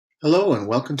Hello and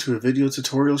welcome to a video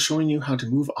tutorial showing you how to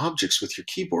move objects with your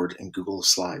keyboard in Google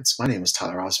Slides. My name is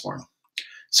Tyler Osborne.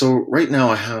 So right now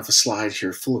I have a slide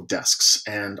here full of desks,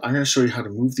 and I'm going to show you how to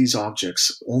move these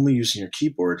objects only using your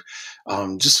keyboard,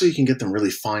 just so you can get them really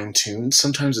fine-tuned.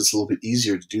 Sometimes it's a little bit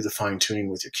easier to do the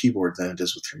fine-tuning with your keyboard than it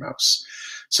is with your mouse.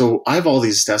 So I have all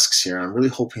these desks here, and I'm really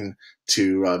hoping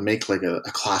to make like a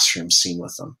classroom scene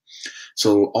with them.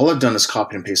 So all I've done is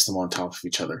copy and paste them on top of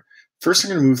each other. First,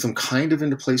 I'm going to move them kind of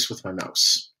into place with my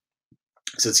mouse.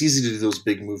 So it's easy to do those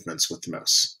big movements with the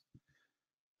mouse.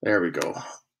 There we go.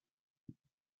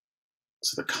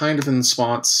 So they're kind of in the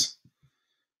spots.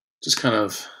 Just kind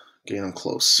of getting them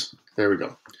close. There we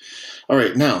go. All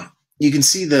right, now you can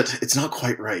see that it's not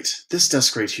quite right. This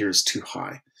desk right here is too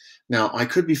high. Now, I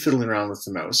could be fiddling around with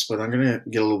the mouse, but I'm going to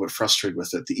get a little bit frustrated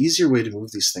with it. The easier way to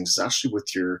move these things is actually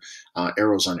with your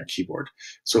arrows on your keyboard.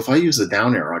 So if I use the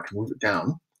down arrow, I can move it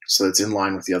down so it's in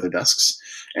line with the other desks.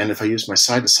 And if I use my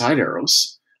side-to-side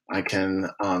arrows, I can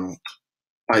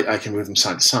move them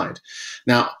side to side.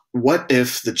 Now, what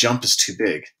if the jump is too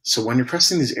big? So when you're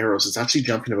pressing these arrows, it's actually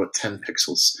jumping about 10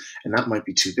 pixels, and that might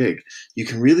be too big. You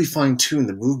can really fine-tune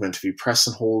the movement if you press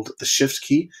and hold the Shift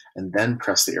key and then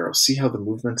press the arrow. See how the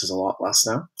movement is a lot less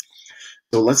now?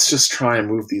 So let's just try and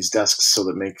move these desks so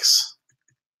that makes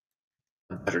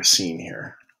a better scene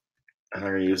here. And I'm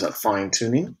going to use that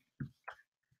fine-tuning.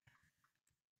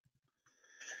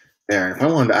 There, and if I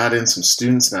wanted to add in some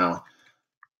students now,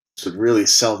 this would really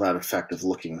sell that effect of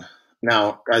looking.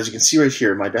 Now, as you can see right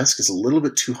here, my desk is a little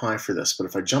bit too high for this, but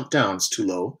if I jump down, it's too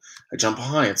low. I jump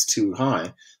high, it's too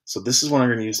high. So this is when I'm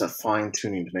going to use that fine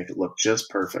tuning to make it look just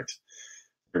perfect.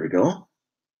 There we go.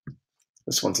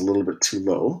 This one's a little bit too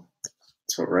low.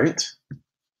 That's about right.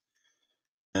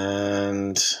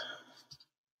 And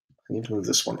I need to move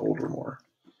this one over more.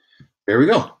 There we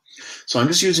go. So I'm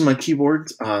just using my keyboard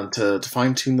to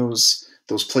fine-tune those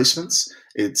placements.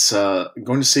 It's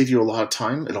going to save you a lot of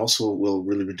time. It also will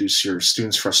really reduce your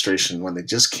students' frustration when they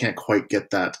just can't quite get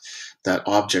that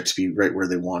object to be right where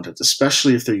they want it,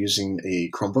 especially if they're using a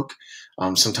Chromebook.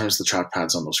 Sometimes the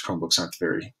trackpads on those Chromebooks aren't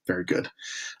very, very good.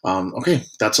 Okay,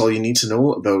 that's all you need to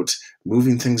know about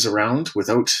moving things around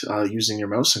without using your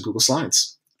mouse in Google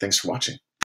Slides. Thanks for watching.